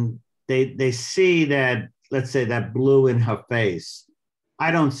 And they see that, let's say, that blue in her face.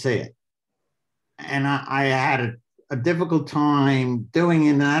 I don't see it. And I had a difficult time doing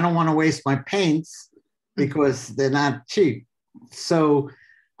it, and I don't want to waste my paints because they're not cheap. So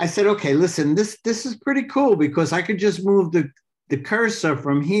I said, okay, listen, this is pretty cool, because I could just move the cursor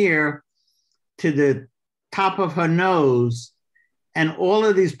from here to the top of her nose, and all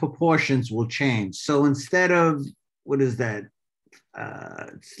of these proportions will change. So instead of, what is that?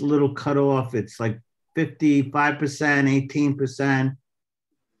 It's a little cut off. It's like 55%, 18%,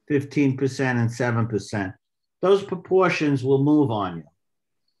 15%, and 7%. Those proportions will move on you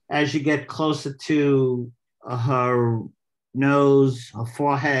as you get closer to her nose, her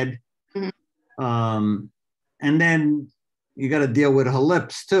forehead. Mm-hmm. And then you got to deal with her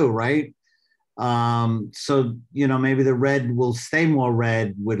lips too, right? So, maybe the red will stay more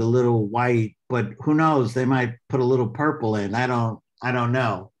red with a little white, but who knows? They might put a little purple in. I don't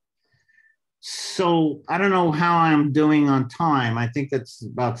know. So I don't know how I'm doing on time. I think that's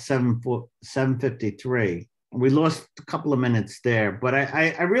about 7:53. We lost a couple of minutes there, but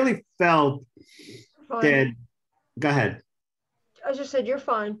I really felt that. Go ahead. I just said, you're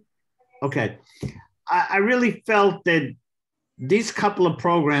fine. Okay. I really felt that these couple of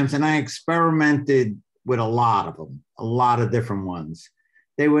programs, and I experimented with a lot of them, a lot of different ones.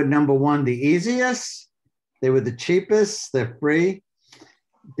 They were number one, the easiest. They were the cheapest. They're free.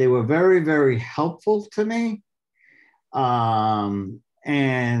 They were very, very helpful to me. And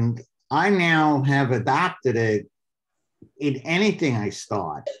I now have adopted it in anything I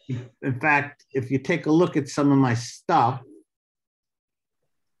start. In fact, if you take a look at some of my stuff,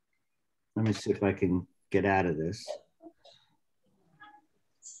 let me see if I can get out of this.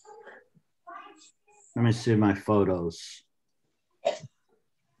 Let me see my photos.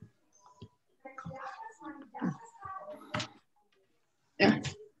 Yeah.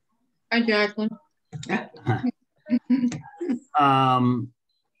 Hi, Jacqueline. um,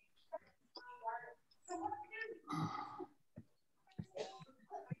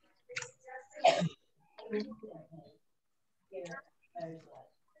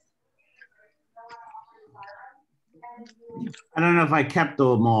 I don't know if I kept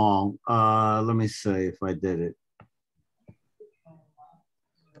them all. Let me see if I did it.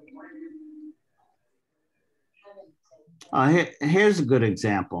 Here's a good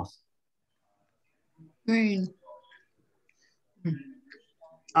example. Green.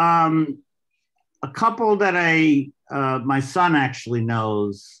 A couple that my son actually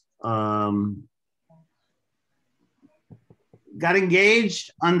knows, got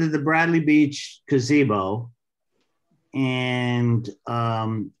engaged under the Bradley Beach gazebo. And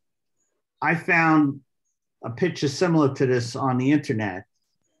I found a picture similar to this on the internet,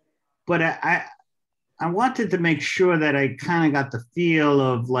 but I wanted to make sure that I kind of got the feel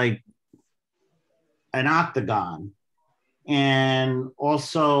of like an octagon and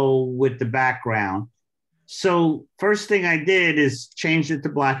also with the background. So first thing I did is change it to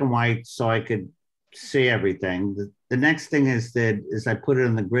black and white so I could see everything. The next thing is I put it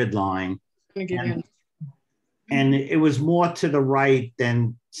in the grid line. And it was more to the right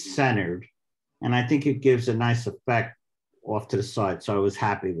than centered. And I think it gives a nice effect off to the side. So I was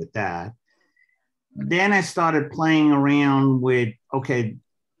happy with that. Then I started playing around with, okay,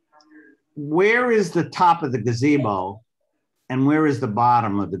 where is the top of the gazebo and where is the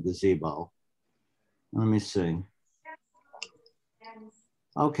bottom of the gazebo? Let me see.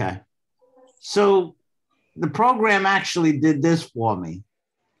 Okay. So the program actually did this for me.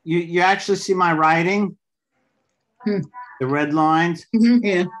 You actually see my writing? The red lines.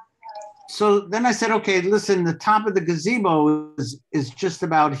 Yeah. So then I said, okay, listen, the top of the gazebo is just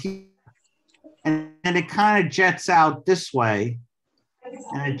about here. And then it kind of jets out this way.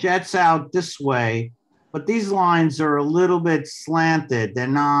 And it jets out this way. But these lines are a little bit slanted. They're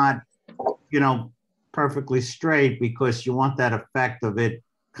not, perfectly straight because you want that effect of it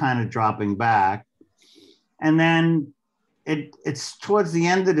kind of dropping back. And then it's towards the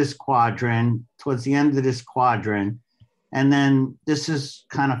end of this quadrant, and then this is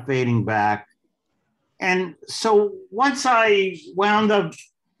kind of fading back. And so once I wound up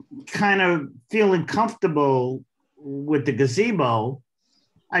kind of feeling comfortable with the gazebo,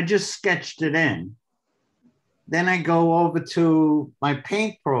 I just sketched it in. Then I go over to my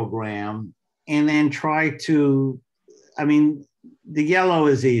paint program and then try to, the yellow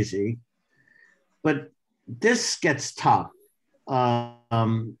is easy, but this gets tough.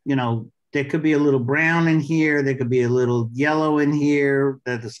 There could be a little brown in here. There could be a little yellow in here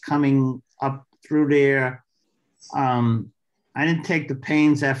that is coming up through there. I didn't take the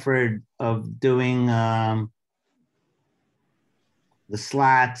pains effort of doing the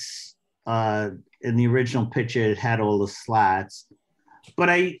slats. In the original picture, it had all the slats. But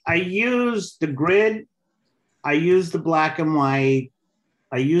I used the grid. I used the black and white.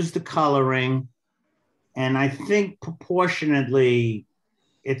 I used the coloring. And I think proportionately,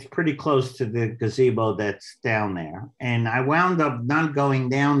 it's pretty close to the gazebo that's down there. And I wound up not going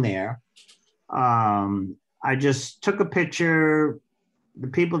down there. I just took a picture. The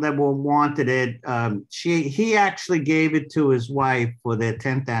people that wanted it, he actually gave it to his wife for their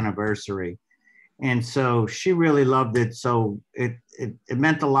 10th anniversary. And so she really loved it. So it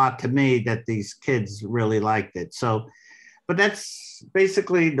meant a lot to me that these kids really liked it. So, but that's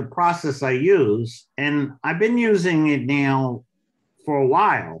basically the process I use. And I've been using it now for a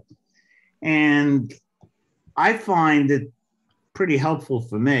while. And I find it pretty helpful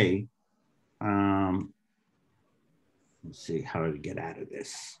for me. Let's see how to get out of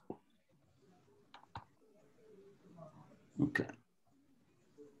this. Okay.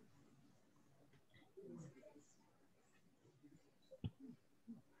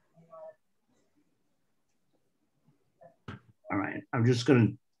 All right, I'm just going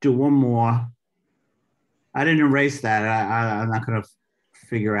to do one more. I didn't erase that. I'm not going to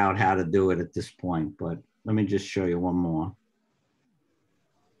figure out how to do it at this point, but let me just show you one more.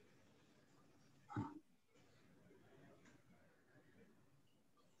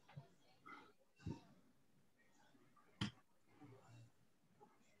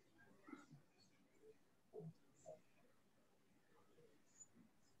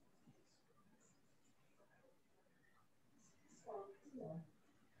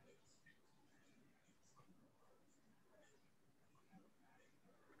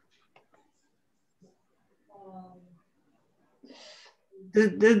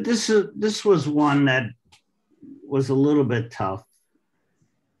 This was one that was a little bit tough.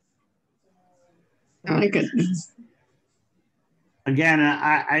 Again,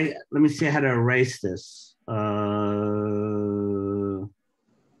 I let me see how to erase this. It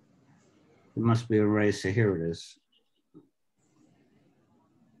must be an eraser. Here it is.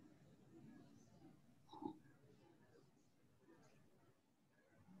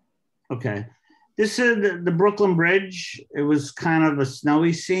 Okay. This is the Brooklyn Bridge. It was kind of a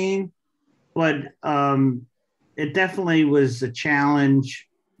snowy scene, but it definitely was a challenge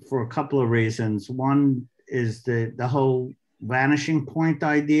for a couple of reasons. One is the whole vanishing point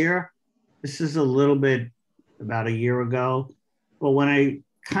idea. This is a little bit about a year ago, but when I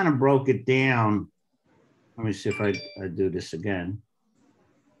kind of broke it down, let me see if I do this again.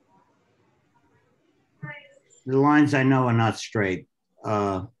 The lines I know are not straight.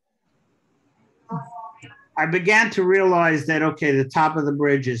 I began to realize that, okay, the top of the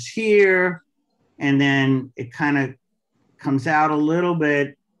bridge is here, and then it kind of comes out a little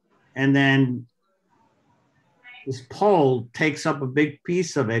bit, and then this pole takes up a big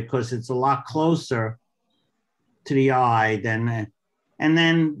piece of it because it's a lot closer to the eye than, and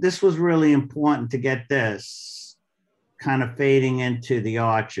then this was really important to get this kind of fading into the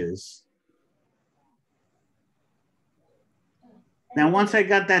arches. Now, once I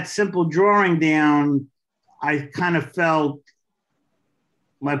got that simple drawing down, I kind of felt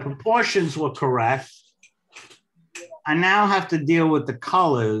my proportions were correct. I now have to deal with the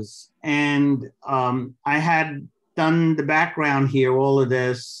colors, and I had done the background here, all of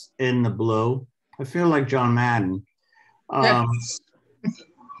this in the blue. I feel like John Madden.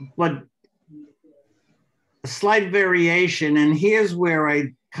 But a slight variation, and here's where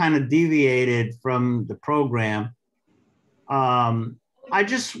I kind of deviated from the program. I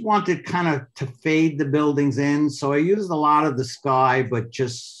just wanted kind of to fade the buildings in. So I used a lot of the sky, but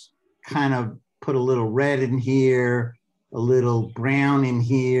just kind of put a little red in here, a little brown in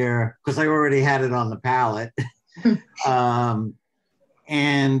here, because I already had it on the palette.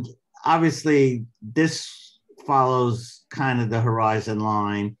 And obviously this follows kind of the horizon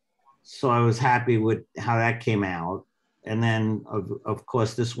line. So I was happy with how that came out. And then of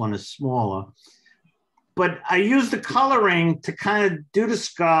course, this one is smaller. But I used the coloring to kind of do the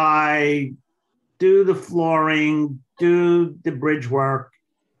sky, do the flooring, do the bridge work,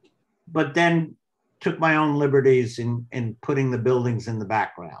 but then took my own liberties in putting the buildings in the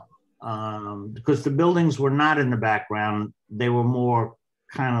background. Because the buildings were not in the background, they were more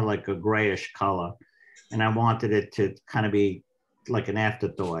kind of like a grayish color. And I wanted it to kind of be like an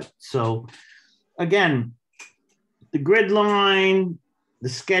afterthought. So again, the grid line, the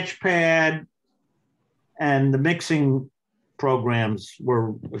sketch pad, and the mixing programs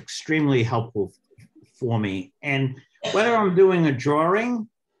were extremely helpful for me. And whether I'm doing a drawing,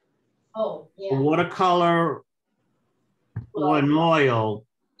 a watercolor, or an oil,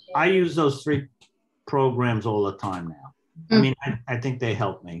 I use those three programs all the time now. I mean, I think they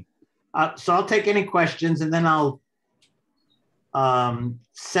help me. So I'll take any questions, and then I'll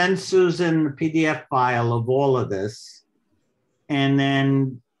send Susan the PDF file of all of this, and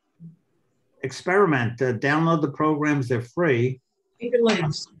then experiment, download the programs, they're free,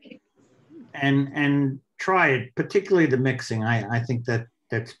 and try it, particularly the mixing. I think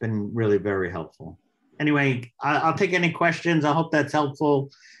that's been really very helpful. Anyway, I'll take any questions. I hope that's helpful,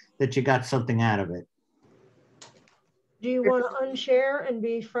 that you got something out of it. Do you want to unshare and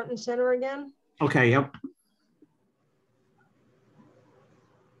be front and center again? Okay, yep.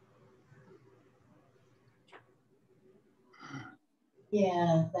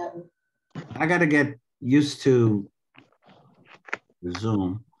 Yeah, that would. I got to get used to the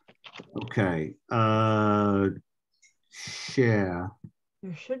Zoom. Okay. Share.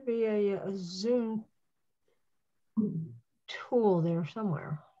 There should be a Zoom tool there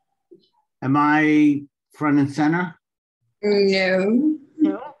somewhere. Am I front and center? No.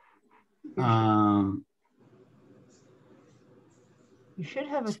 No? You should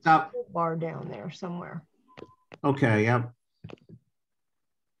have a toolbar down there somewhere. Okay, yep.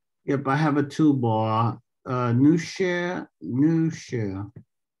 Yep, I have a toolbar. New share.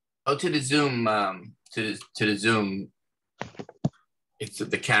 Oh, to the Zoom, to the Zoom. It's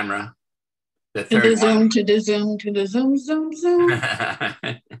the camera. The third one. To the Zoom, zoom.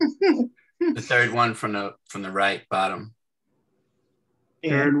 The third one from the right bottom.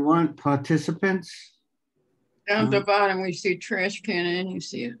 Third one, participants. Down at the bottom, we see trash can, and you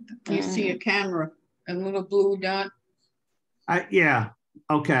see a camera, a little blue dot. Yeah,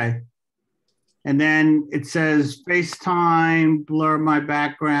 okay. And then it says FaceTime, blur my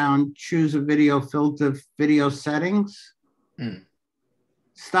background, choose a video filter, video settings.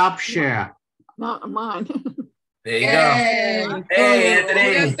 Stop share. Not mine. There you Yay. go. Hey, Oh, we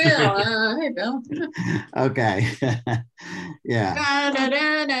Anthony. got Bill. Hey, Bill. Okay. Yeah. Da, da,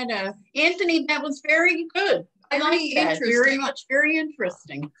 da, da, da. Anthony, that was very good. I like that very much. Very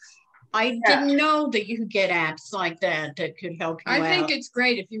interesting. I didn't know that you could get apps like that that could help you I think out. it's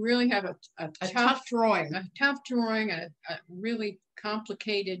great if you really have a tough drawing. a tough drawing, a really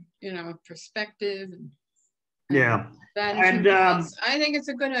complicated, perspective. And Yeah. vanishing And, points. I think it's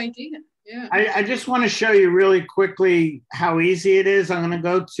a good idea. Yeah. I just want to show you really quickly how easy it is. I'm going to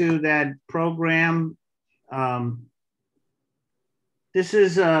go to that program. This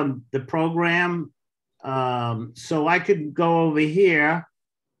is the program. So I could go over here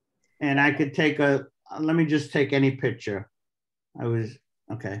and I could take let me just take any picture.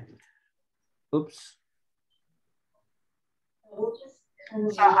 Okay. Oops.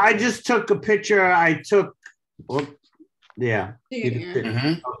 So I just took a picture. Yeah.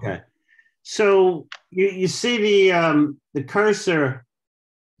 Okay. So you see the cursor.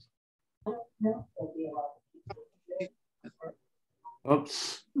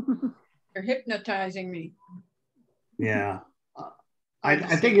 Oops. You're hypnotizing me. Yeah.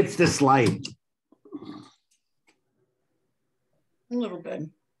 I think it's this light. A little bit.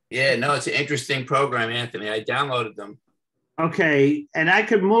 Yeah, no, it's an interesting program, Anthony. I downloaded them. Okay, and I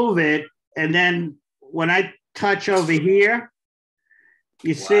could move it, and then when I touch over here,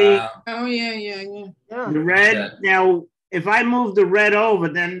 you see Oh, yeah. the red. Now, if I move the red over,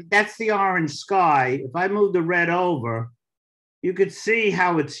 then that's the orange sky. If I move the red over, you could see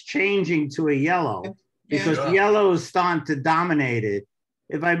how it's changing to a yellow because yellow is starting to dominate it.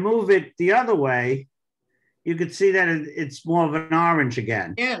 If I move it the other way, you could see that it's more of an orange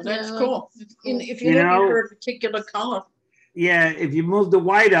again. Yeah, that's cool. If You you're looking know? for a particular color. Yeah, if you move the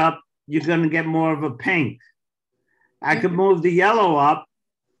white up, you're going to get more of a pink. I could move the yellow up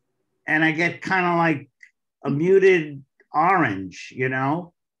and I get kind of like a muted orange,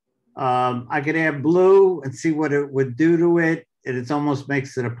 I could add blue and see what it would do to it. And it almost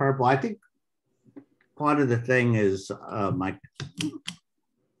makes it a purple. I think part of the thing is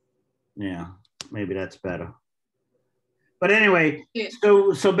yeah, maybe that's better. But anyway,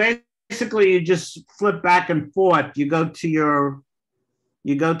 so basically you just flip back and forth. You go to your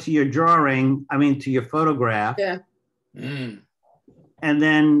drawing, to your photograph. Yeah. And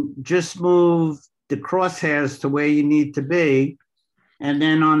then just move the crosshairs to where you need to be. And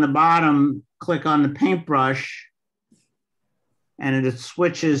then on the bottom, click on the paintbrush and it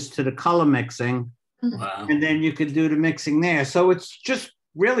switches to the color mixing. Wow. And then you could do the mixing there. So it's just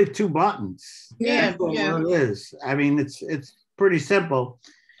really 2 buttons. Yeah, That's all it is. It's pretty simple.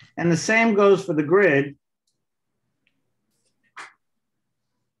 And the same goes for the grid.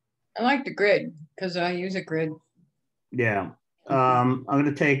 I like the grid because I use a grid. Yeah. I'm going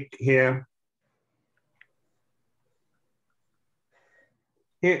to take here.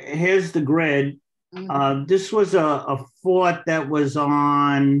 Here's the grid. This was a fort that was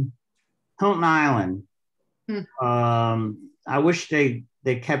on Hilton Island. I wish they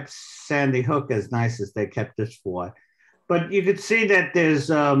kept Sandy Hook as nice as they kept this fort. But you could see that there's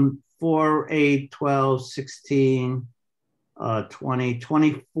 4, 8, 12, 16, 20,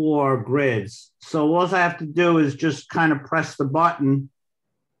 24 grids. So all I have to do is just kind of press the button.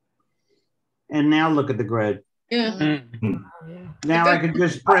 And now look at the grid. Yeah. Now I can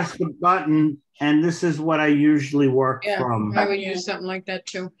just press the button, and this is what I usually work from. I would use something like that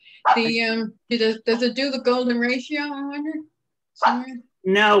too. Does it do the golden ratio, I wonder? Somewhere?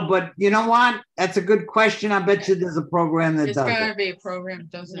 No, but you know what? That's a good question. I bet you there's a program that does it. It's got to be a program,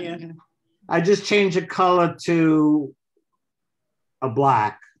 doesn't it? Yeah. I just change the color to a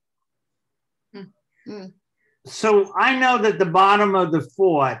black. So I know that the bottom of the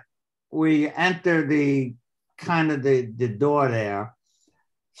fort, we enter the kind of the door there.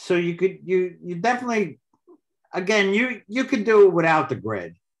 So you definitely, again, you could do it without the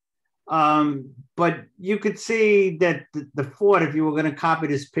grid. But you could see that the fort, if you were going to copy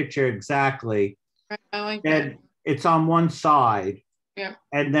this picture exactly, I like that. It's on one side. Yeah.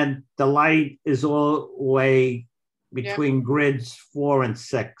 And then the light is all the way between grids 4 and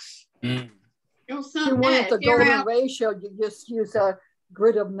 6. If you wanted the golden ratio, you just use a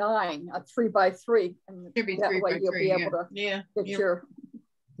grid of 9, a 3 by 3, and that way you'll be able to get your.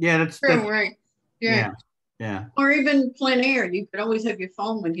 Yeah, that's true, right. Yeah. Or even plein air. You could always have your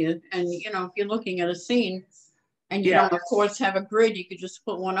phone with you, and if you're looking at a scene, and you don't, of course, have a grid, you could just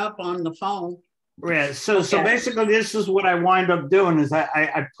put one up on the phone. Yeah, so basically this is what I wind up doing is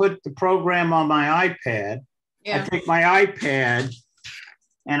I put the program on my iPad. I take my iPad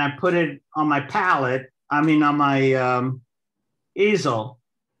and I put it on my palette, on my easel,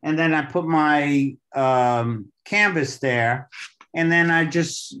 and then I put my canvas there, and then I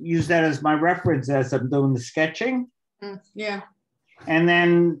just use that as my reference as I'm doing the sketching. Yeah. And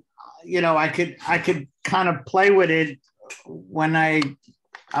then, I could kind of play with it when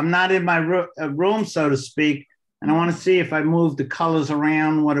I'm not in my room, so to speak, and I want to see if I move the colors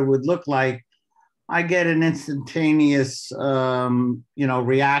around, what it would look like. I get an instantaneous,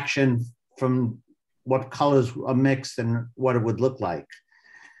 reaction from what colors are mixed and what it would look like.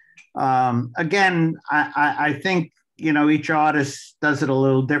 Again, I think, each artist does it a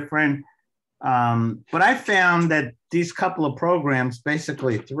little different. But I found that these couple of programs,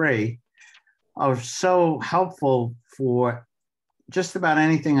 basically 3, are so helpful for just about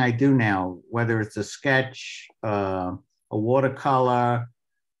anything I do now, whether it's a sketch, a watercolor,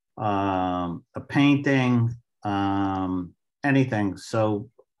 a painting, anything. So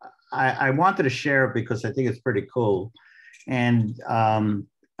I wanted to share it because I think it's pretty cool. And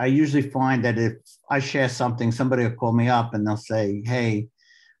I usually find that if I share something, somebody will call me up and they'll say, hey,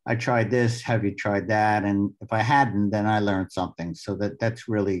 I tried this, have you tried that? And if I hadn't, then I learned something. So that's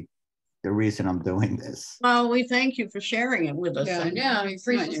really the reason I'm doing this. Well, we thank you for sharing it with us. Yeah, it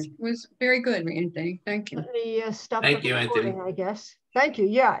was very good, Anthony. Thank you. The stuff Thank you, recording, Anthony. I guess. Thank you.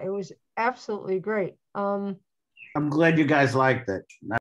 Yeah, it was absolutely great. I'm glad you guys liked it.